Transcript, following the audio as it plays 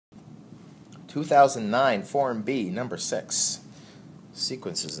2009 Form B, number 6,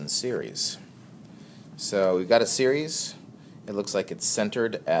 sequences in series. So we've got a series. It looks like it's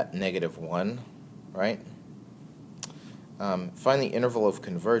centered at -1, right? Find the interval of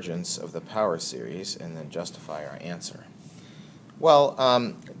convergence of the power series and then justify our answer. Well,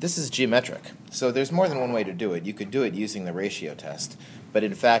 this is geometric, so there's more than one way to do it. You could do it using the ratio test, but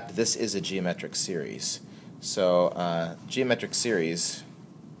in fact this is a geometric series. So geometric series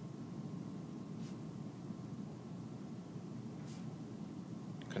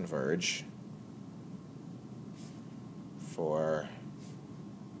converge for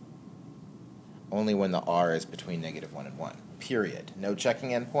only when the R is between -1 and 1, period. No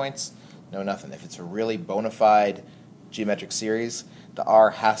checking endpoints, no nothing. If it's a really bona fide geometric series, the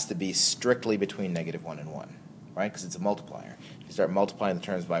R has to be strictly between -1 and 1, right? Because it's a multiplier. If you start multiplying the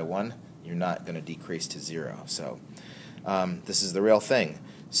terms by 1, you're not going to decrease to 0. So this is the real thing.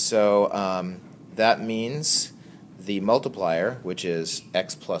 So that means the multiplier, which is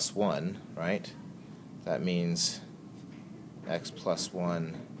x plus 1, right? That means x plus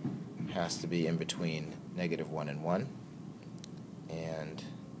 1 has to be in between -1 and 1. And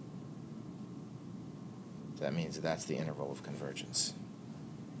that means that's the interval of convergence.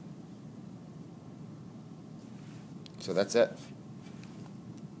 So that's it.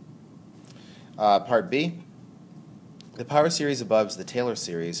 Part B. The power series above is the Taylor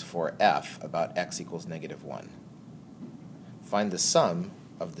series for f about x equals -1. Find the sum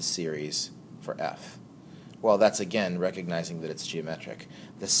of the series for f. Well, that's again recognizing that it's geometric.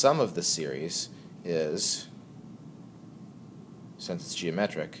 The sum of the series is, since it's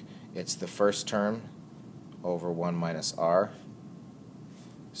geometric, it's the first term over 1 minus r.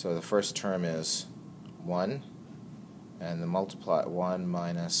 So the first term is 1, and the multiplier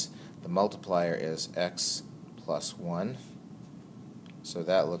is x plus 1. So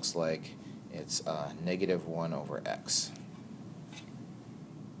that looks like it's -1 over x.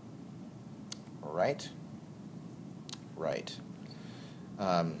 Right? Right.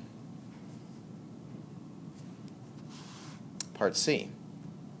 Part C.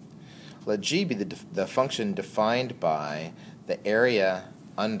 Let G be the function defined by the area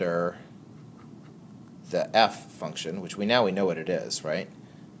under the f function, which we know what it is, right?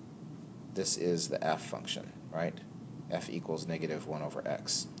 This is the f function, right? F equals -1 over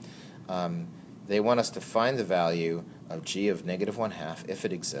x. They want us to find the value of g of -1/2 if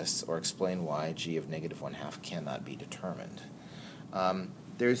it exists, or explain why g of -1/2 cannot be determined.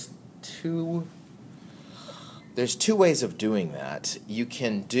 There's two ways of doing that. You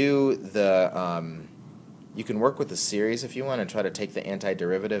can do you can work with the series if you want and try to take the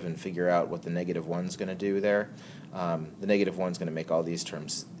antiderivative and figure out what the -1 is going to do there. The -1 is going to make all these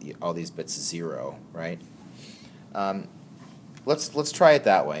terms, all these bits 0, right? Let's try it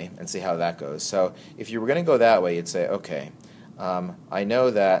that way and see how that goes. So if you were going to go that way, you'd say, okay, I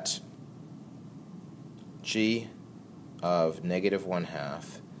know that g of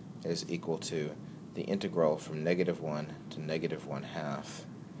 -1/2 is equal to the integral from -1 to -1/2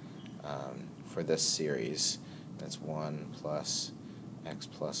 for this series. That's 1 plus x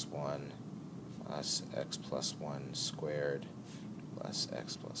plus 1 plus x plus 1 squared plus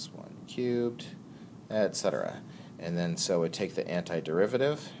x plus 1 cubed, etc. And then so we take the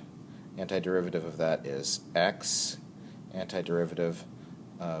antiderivative. Antiderivative of that is x. Antiderivative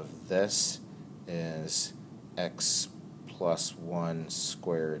of this is x plus 1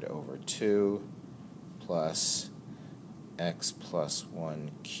 squared over 2 plus x plus 1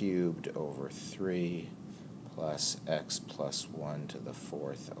 cubed over 3 plus x plus 1 to the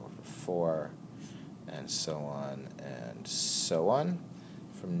 4th over 4, and so on and so on,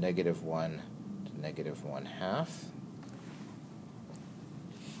 from -1 to -1/2.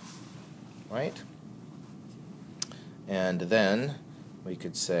 Right? And then we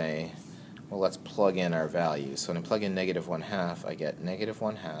could say, well, let's plug in our values. So when I plug in -1/2, I get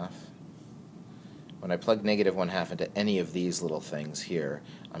 -1/2. When I plug -1/2 into any of these little things here,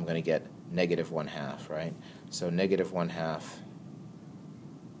 I'm going to get -1/2, right? So -1/2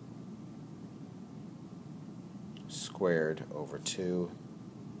 squared over 2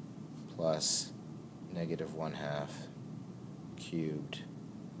 plus -1/2 cubed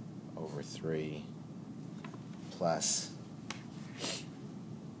over 3 plus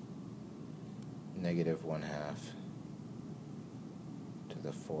 -1/2 to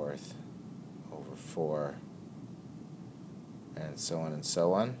the 4th over 4, and so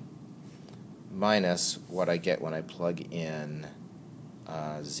on, minus what I get when I plug in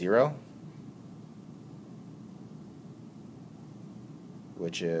 0,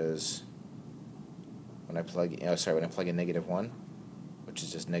 which is when I plug in, when I plug in -1, which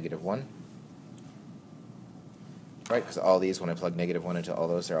is just -1, right? Because all these, when I plug negative 1 into all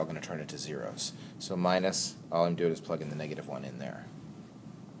those, they're all going to turn into zeros. So minus, all I'm doing is plugging the negative 1 in there.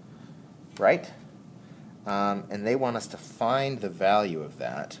 Right? And they want us to find the value of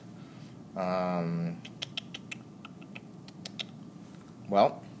that.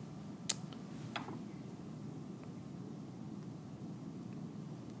 Well,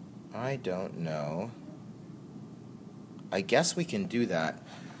 I don't know. I guess we can do that.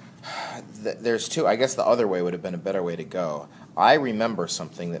 There's two. I guess the other way would have been a better way to go. I remember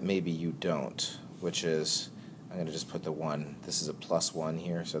something that maybe you don't, which is, I'm going to just put the 1. This is a plus 1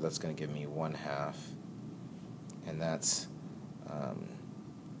 here, so that's going to give me 1/2. And that's,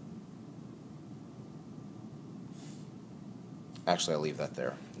 actually, I'll leave that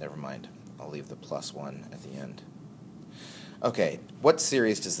there. Never mind. I'll leave the plus 1 at the end. Okay, what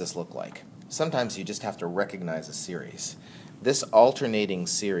series does this look like? Sometimes you just have to recognize a series. This alternating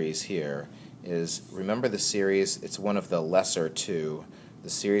series here is, remember the series, it's one of the lesser two, the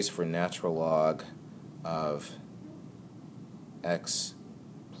series for natural log of x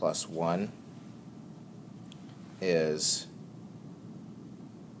plus 1 is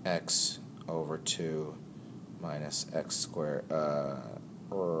x over 2 minus x squared,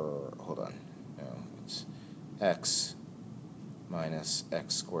 or hold on, no, it's x minus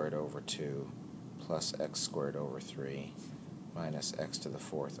x squared over 2 plus x squared over 3 minus x to the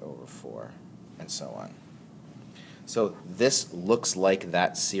 4th over 4, and so on. So this looks like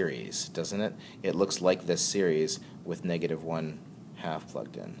that series, doesn't it? It looks like this series with negative 1/2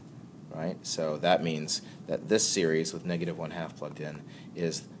 plugged in, right? So that means that this series with negative 1/2 plugged in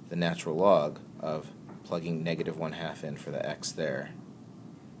is the natural log of plugging negative 1/2 in for the x there.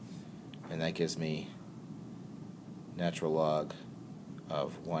 And that gives me natural log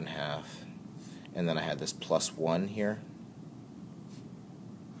of 1/2. And then I had this plus 1 here.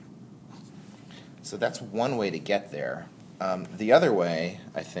 So that's one way to get there. The other way,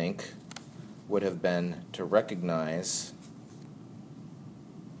 I think, would have been to recognize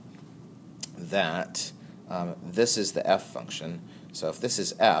that this is the f function. So if this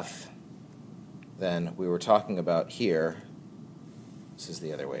is f, then we were talking about here, this is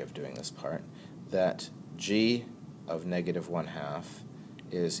the other way of doing this part, that g of negative 1/2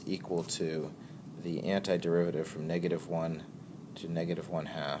 is equal to the antiderivative from negative 1 to negative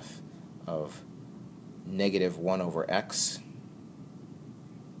 1/2 of negative 1 over x,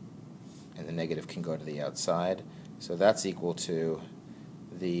 and the negative can go to the outside. So that's equal to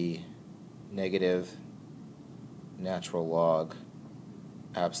the negative natural log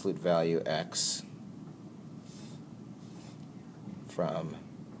absolute value x from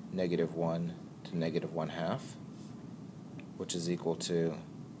negative 1 to negative 1/2, which is equal to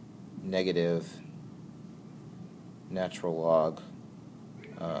negative natural log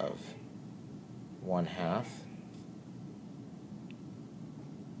of 1/2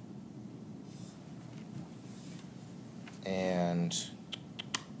 and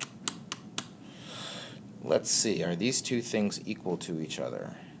let's see, are these two things equal to each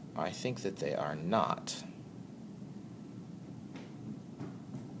other? I think that they are not.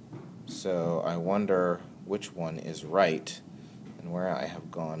 So I wonder which one is right and where I have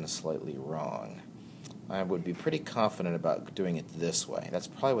gone slightly wrong. I would be pretty confident about doing it this way. That's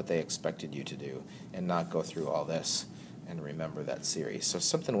probably what they expected you to do, and not go through all this and remember that series. So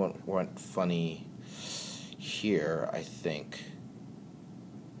something went funny here, I think.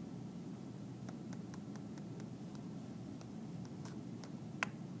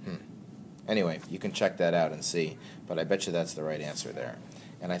 Anyway, you can check that out and see, but I bet you that's the right answer there.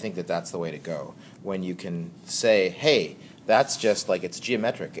 And I think that that's the way to go. When you can say, hey, that's just like, it's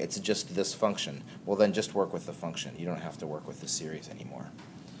geometric, it's just this function. Well, then just work with the function. You don't have to work with the series anymore.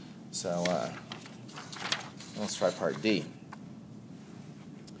 So let's try part D.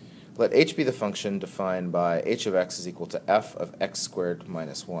 Let h be the function defined by h of x is equal to f of x squared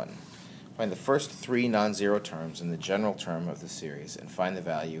minus 1. Find the first three non-zero terms in the general term of the series and find the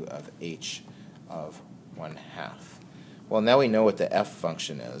value of h of 1/2. Well, now we know what the f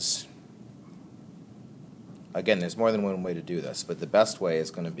function is. Again, there's more than one way to do this, but the best way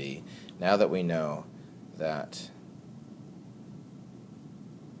is going to be, now that we know that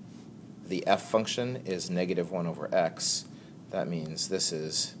the f function is negative 1 over x, that means this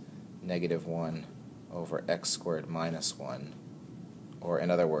is negative 1 over x squared minus 1. Or in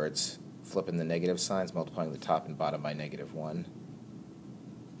other words, flipping the negative signs, multiplying the top and bottom by negative 1.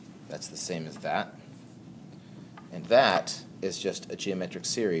 That's the same as that. And that is just a geometric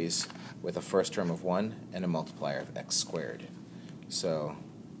series with a first term of 1 and a multiplier of x squared. So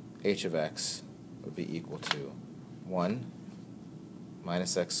h of x would be equal to 1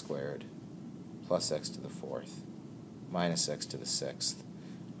 minus x squared plus x to the 4th minus x to the 6th.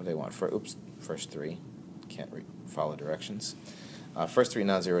 What do they want? First three. Can't follow directions. First three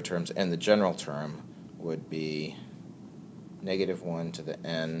non-zero terms, and the general term would be negative 1 to the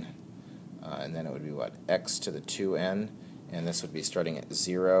n, and then it would be what? X to the 2n, and this would be starting at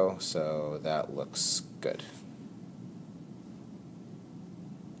 0, so that looks good.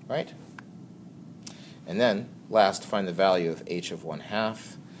 Right? And then, last, find the value of h of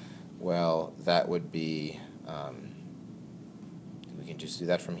 1/2. Well, that would be, we can just do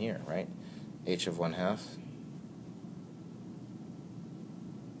that from here, right? H of 1/2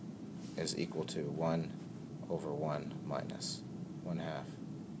 is equal to 1 over 1 minus 1/2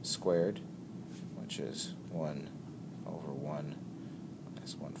 squared, which is 1 over 1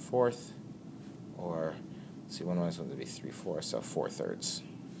 minus 1/4, or, let's see, 1 minus 1 would be 3/4, so 4/3.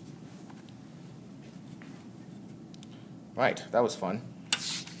 Right, that was fun.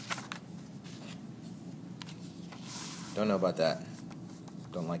 Don't know about that.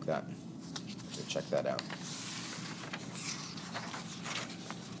 Don't like that. So check that out.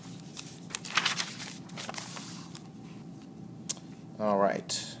 All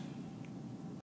right.